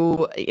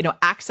to,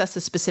 access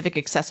a specific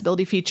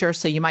accessibility feature.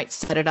 So you might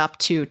set it up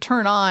to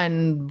turn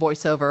on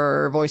voiceover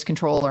or voice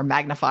control or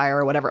magnifier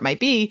or whatever it might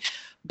be.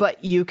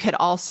 But you could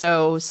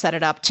also set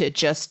it up to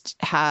just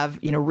have,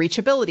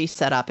 reachability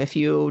set up if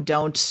you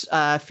don't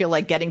feel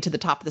like getting to the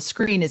top of the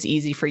screen is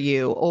easy for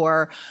you,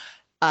 or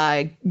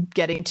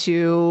getting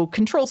to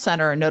Control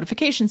Center,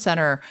 Notification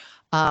Center,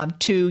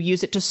 to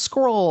use it to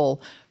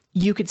scroll.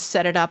 You could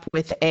set it up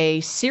with a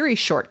Siri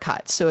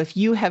shortcut. So if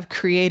you have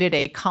created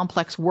a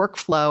complex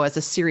workflow as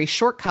a Siri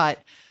shortcut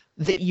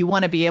that you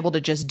want to be able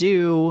to just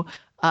do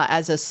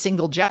as a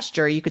single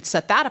gesture, you could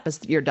set that up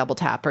as your double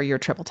tap or your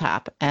triple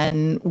tap.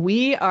 And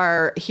we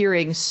are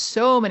hearing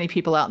so many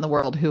people out in the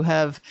world who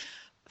have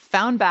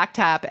found Back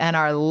Tap and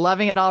are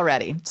loving it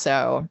already.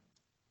 So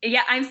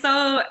yeah, I'm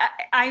so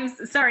I'm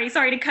sorry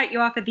to cut you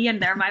off at the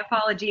end there. My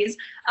apologies.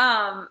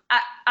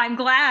 I'm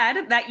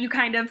glad that you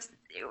kind of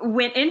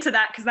went into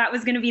that, because that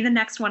was going to be the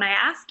next one I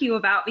ask you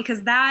about,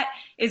 because that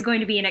is going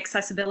to be an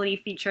accessibility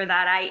feature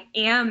that I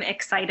am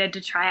excited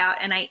to try out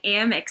and I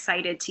am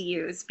excited to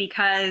use,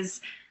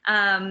 because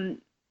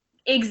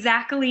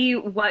exactly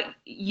what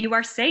you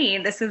are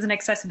saying, this is an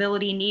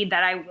accessibility need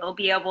that I will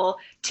be able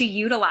to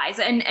utilize.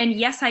 And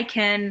yes, I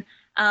can,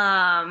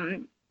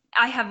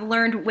 I have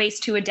learned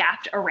ways to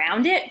adapt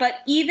around it,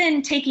 but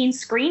even taking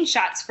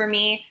screenshots for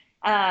me,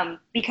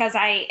 because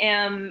I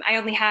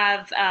only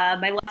have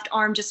my left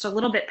arm just a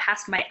little bit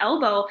past my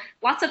elbow.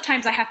 Lots of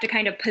times I have to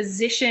kind of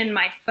position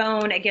my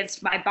phone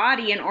against my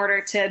body in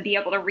order to be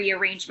able to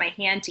rearrange my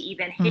hand to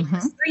even hit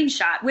the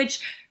screenshot,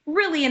 which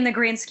really in the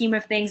grand scheme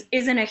of things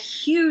isn't a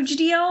huge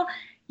deal.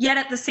 Yet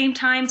at the same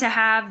time, to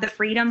have the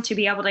freedom to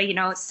be able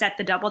to, set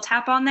the double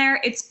tap on there,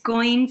 it's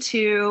going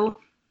to,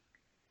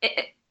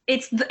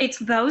 it's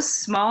those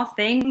small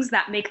things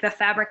that make the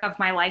fabric of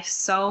my life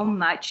so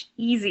much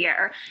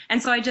easier.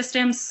 And so I just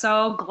am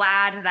so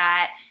glad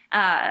that,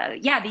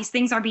 these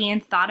things are being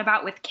thought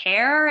about with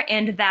care.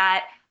 And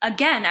that,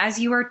 again, as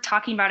you were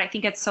talking about, I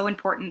think it's so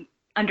important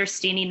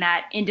understanding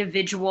that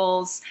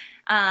individuals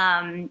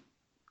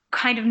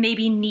kind of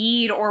maybe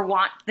need or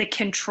want the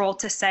control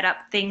to set up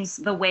things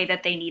the way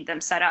that they need them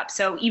set up.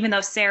 So even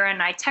though Sarah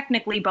and I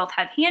technically both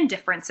have hand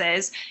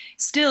differences,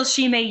 still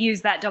she may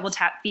use that double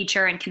tap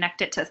feature and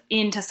connect it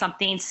into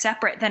something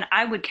separate than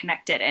I would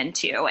connect it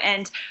into.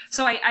 And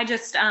so I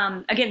just,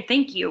 again,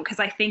 thank you,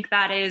 because I think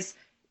that is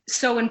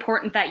so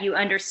important that you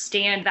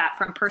understand that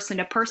from person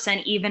to person,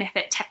 even if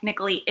it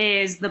technically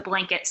is the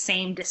blanket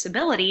same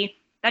disability,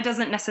 that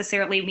doesn't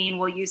necessarily mean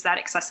we'll use that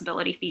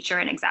accessibility feature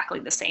in exactly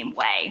the same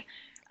way.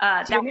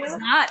 That was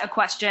not a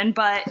question,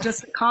 but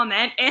just a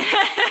comment.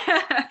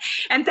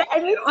 And thank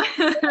you.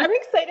 I'm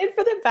excited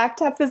for the back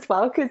tap as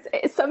well, because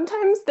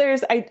sometimes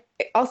I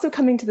also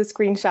coming to the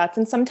screenshots,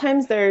 and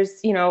sometimes there's,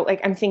 like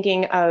I'm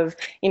thinking of,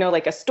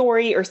 like a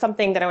story or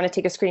something that I want to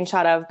take a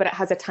screenshot of, but it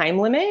has a time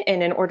limit.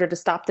 And in order to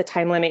stop the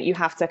time limit, you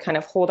have to kind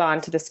of hold on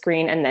to the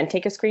screen and then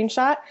take a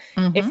screenshot.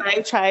 If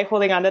I try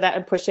holding onto that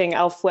and pushing,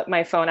 I'll flip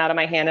my phone out of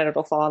my hand and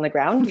it'll fall on the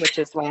ground, which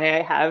is why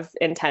I have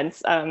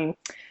intense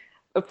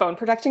phone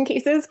protection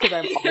cases, because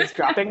I'm always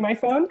dropping my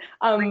phone.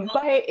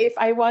 But if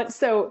I want,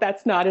 so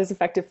that's not as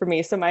effective for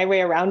me. So my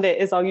way around it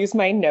is I'll use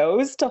my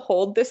nose to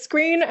hold the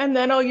screen, and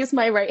then I'll use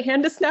my right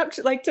hand to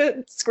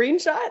to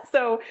screenshot.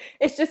 So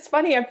it's just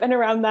funny. I've been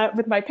around that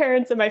with my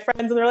parents and my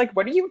friends, and they're like,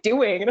 "What are you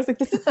doing?" And I was like,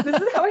 this is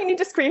how I need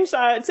to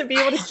screenshot to be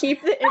able to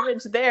keep the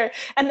image there.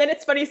 And then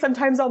it's funny,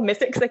 sometimes I'll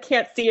miss it because I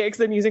can't see it because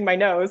I'm using my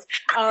nose.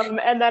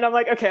 And then I'm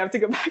like, okay, I have to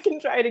go back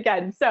and try it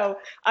again. So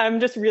I'm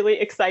just really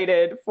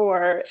excited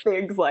for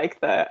things like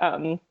the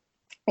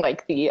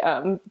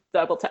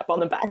double tap on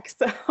the back,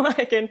 so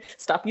I can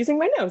stop using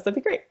my nose. That'd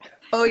be great.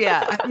 Oh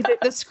yeah,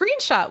 the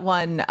screenshot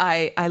one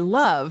I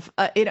love,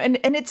 and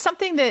it's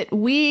something that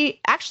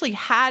we actually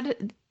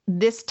had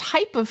this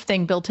type of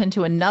thing built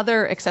into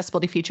another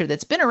accessibility feature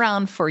that's been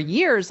around for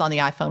years on the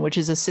iPhone, which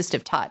is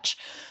assistive touch.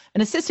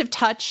 And assistive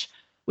touch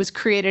was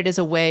created as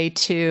a way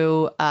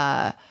to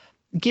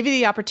give you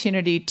the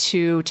opportunity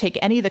to take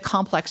any of the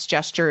complex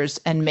gestures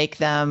and make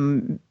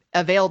them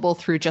available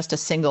through just a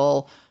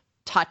single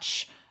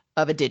touch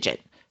of a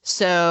digit.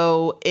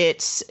 So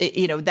it's,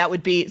 that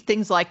would be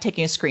things like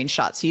taking a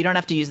screenshot. So you don't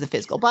have to use the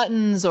physical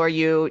buttons, or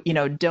you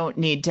don't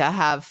need to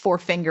have 4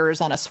 fingers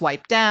on a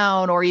swipe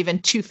down or even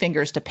 2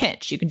 fingers to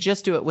pinch. You can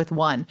just do it with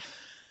one.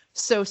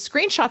 So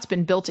screenshot's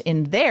been built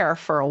in there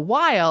for a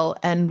while,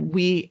 and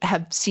we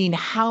have seen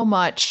how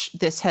much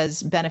this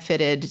has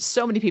benefited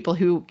so many people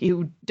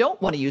who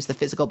don't want to use the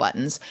physical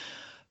buttons.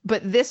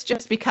 But this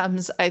just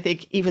becomes, I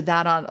think, even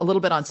that on a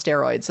little bit on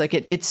steroids. Like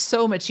it's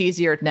so much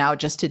easier now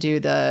just to do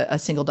a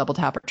single double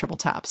tap or triple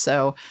tap.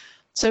 So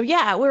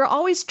yeah, we're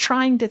always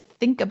trying to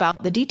think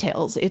about the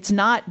details. It's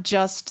not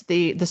just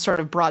the sort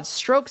of broad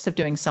strokes of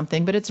doing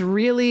something, but it's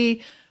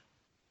really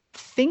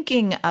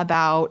thinking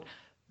about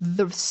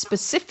the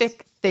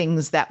specific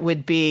things that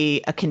would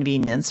be a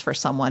convenience for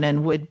someone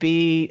and would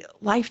be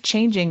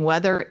life-changing,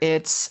 whether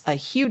it's a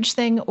huge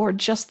thing or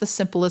just the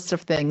simplest of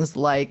things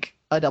like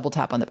a double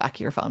tap on the back of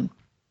your phone.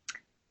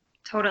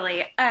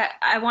 Totally.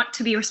 I want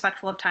to be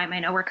respectful of time. I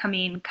know we're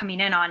coming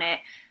in on it.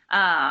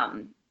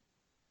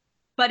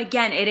 But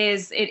again,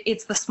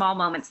 it's the small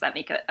moments that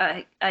make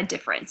a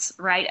difference,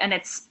 right? And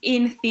it's,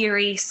 in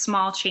theory,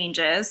 small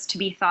changes to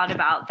be thought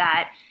about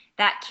that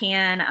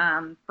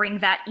can bring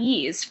that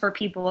ease for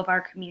people of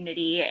our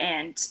community.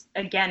 And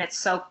again, it's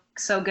so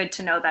good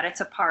to know that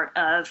it's a part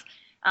of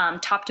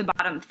top to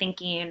bottom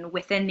thinking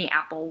within the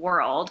Apple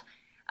world.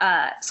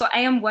 So I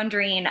am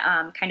wondering,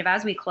 kind of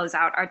as we close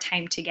out our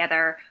time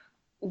together,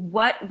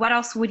 what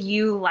else would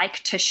you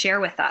like to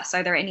share with us?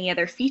 Are there any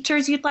other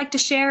features you'd like to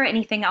share?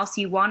 Anything else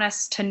you want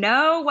us to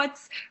know?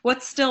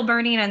 What's still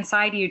burning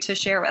inside you to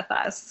share with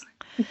us?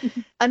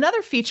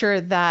 Another feature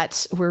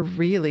that we're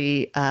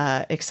really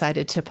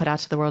excited to put out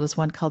to the world is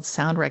one called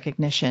sound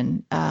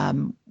recognition,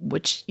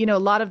 which, a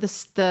lot of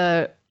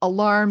the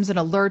alarms and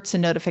alerts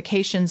and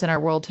notifications in our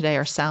world today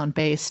are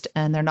sound-based,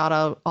 and they're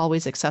not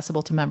always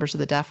accessible to members of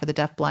the deaf or the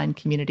deafblind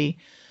community.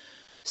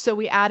 So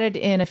we added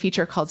in a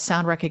feature called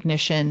sound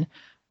recognition,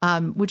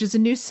 which is a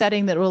new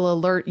setting that will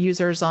alert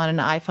users on an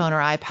iPhone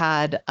or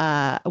iPad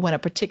when a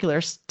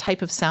particular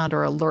type of sound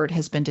or alert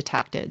has been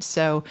detected.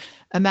 So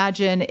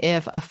imagine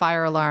if a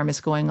fire alarm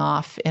is going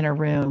off in a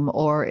room,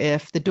 or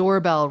if the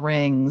doorbell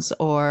rings,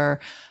 or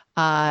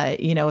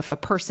if a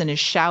person is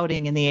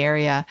shouting in the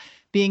area,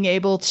 being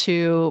able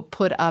to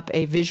put up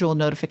a visual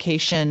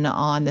notification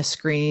on the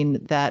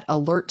screen that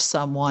alerts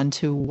someone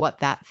to what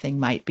that thing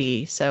might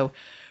be. So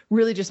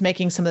really just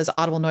making some of those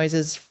audible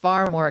noises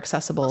far more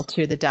accessible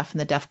to the deaf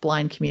and the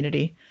deafblind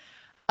community.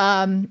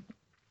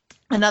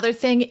 Another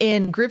thing,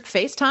 in group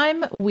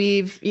FaceTime,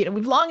 we've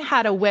long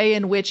had a way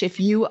in which if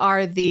you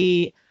are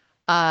the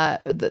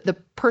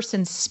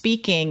person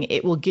speaking,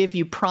 it will give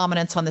you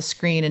prominence on the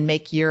screen and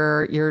make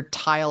your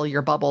tile,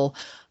 your bubble,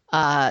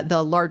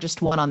 the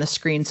largest one on the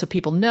screen, so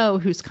people know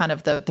who's kind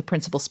of the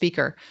principal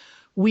speaker.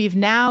 We've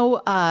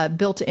now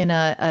built in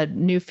a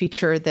new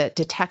feature that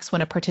detects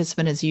when a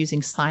participant is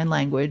using sign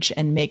language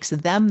and makes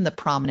them the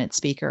prominent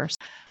speakers.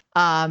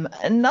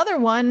 Another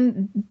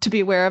one to be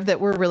aware of that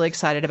we're really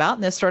excited about,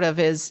 and this sort of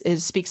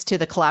speaks to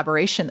the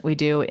collaboration that we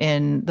do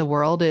in the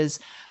world, is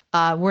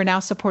we're now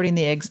supporting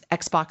the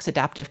Xbox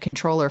Adaptive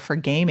Controller for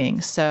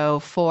gaming. So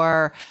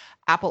for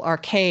Apple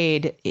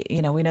Arcade,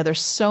 we know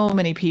there's so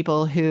many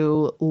people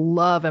who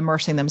love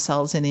immersing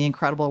themselves in the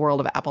incredible world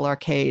of Apple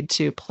Arcade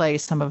to play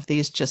some of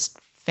these just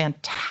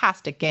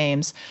fantastic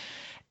games.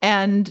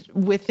 And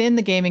within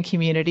the gaming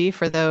community,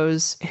 for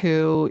those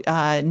who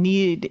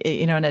need,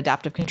 an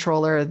adaptive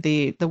controller,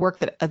 the work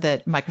that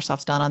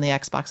Microsoft's done on the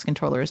Xbox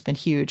controller has been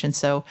huge. And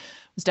so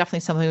it was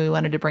definitely something we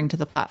wanted to bring to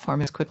the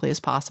platform as quickly as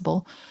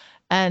possible.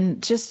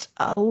 And just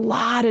a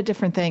lot of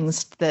different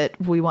things that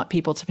we want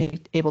people to be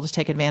able to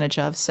take advantage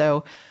of.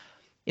 So,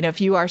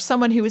 if you are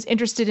someone who is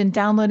interested in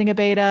downloading a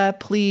beta,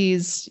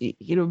 please,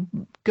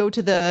 go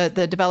to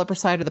the developer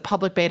side or the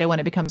public beta when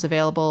it becomes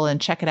available and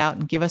check it out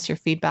and give us your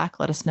feedback.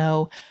 Let us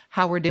know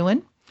how we're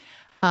doing.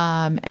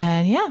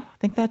 I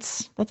think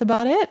that's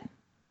about it.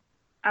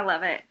 I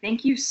love it.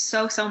 Thank you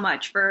so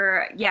much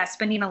for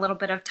spending a little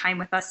bit of time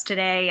with us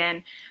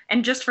today,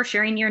 and just for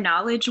sharing your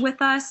knowledge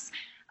with us.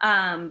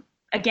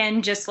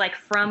 Again, just like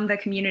from the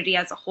community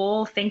as a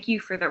whole, thank you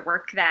for the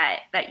work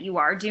that you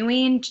are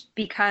doing,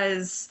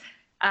 because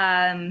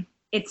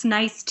it's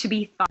nice to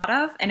be thought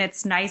of, and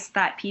it's nice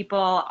that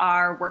people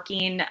are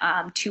working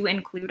to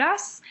include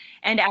us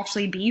and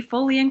actually be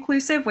fully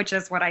inclusive, which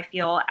is what I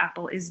feel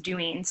Apple is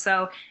doing.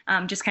 So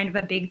just kind of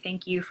a big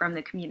thank you from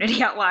the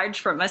community at large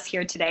from us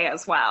here today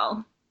as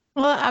well.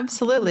 Well,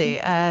 absolutely.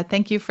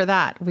 Thank you for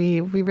that. We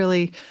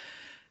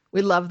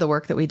love the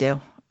work that we do.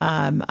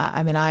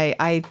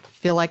 I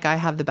feel like I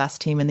have the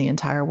best team in the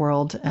entire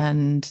world,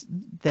 and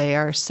they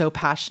are so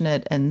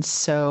passionate and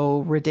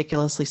so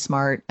ridiculously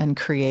smart and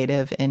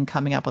creative in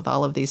coming up with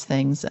all of these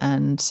things.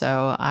 And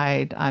so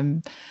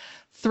I'm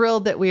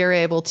thrilled that we are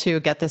able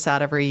to get this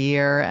out every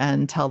year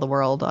and tell the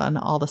world on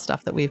all the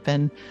stuff that we've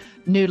been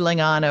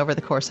noodling on over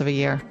the course of a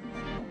year.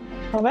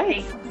 All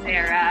right. Thanks,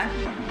 Sarah.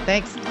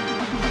 Thanks.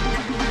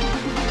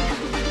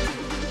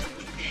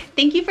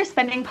 Thank you for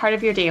spending part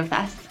of your day with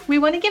us. We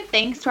want to give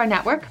thanks to our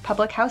network,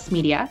 Public House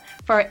Media,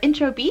 for our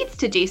intro beats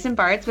to Jason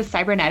Bards with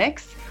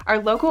Cybernetics. Our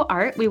logo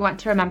art, we want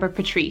to remember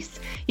Patrice.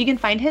 You can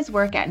find his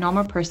work at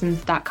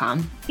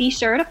normalpersons.com. Be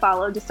sure to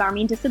follow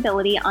Disarming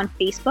Disability on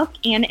Facebook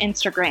and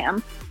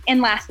Instagram.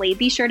 And lastly,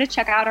 be sure to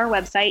check out our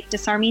website,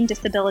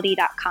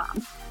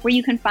 disarmingdisability.com, where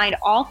you can find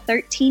all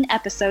 13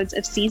 episodes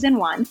of Season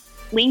 1,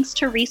 links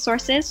to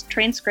resources,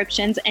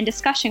 transcriptions, and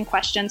discussion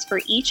questions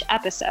for each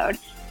episode.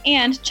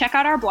 And check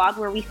out our blog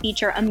where we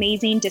feature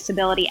amazing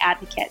disability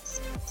advocates.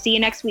 See you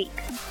next week.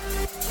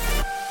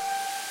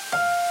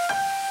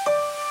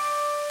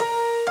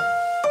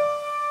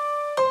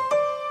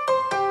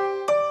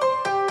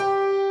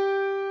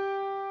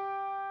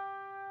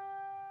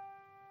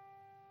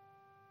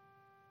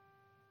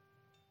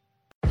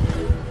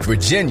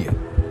 Virginia,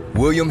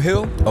 William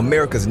Hill,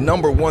 America's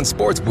 #1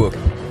 sportsbook,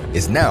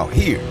 is now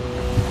here.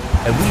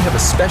 And we have a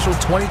special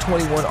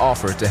 2021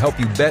 offer to help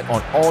you bet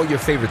on all your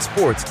favorite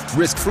sports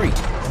risk-free.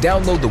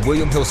 Download the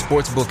William Hill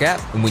Sportsbook app,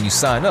 and when you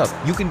sign up,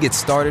 you can get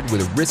started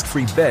with a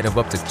risk-free bet of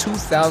up to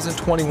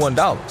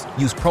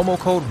 $2,021. Use promo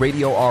code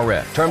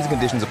RADIORF. Terms and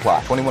conditions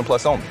apply. 21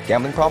 plus only.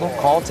 Gambling problem?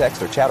 Call,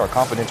 text, or chat our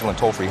confidential and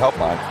toll-free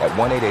helpline at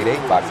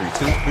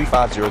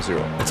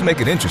 1-888-532-3500. Let's make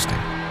it interesting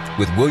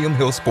with William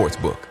Hill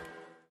Sportsbook.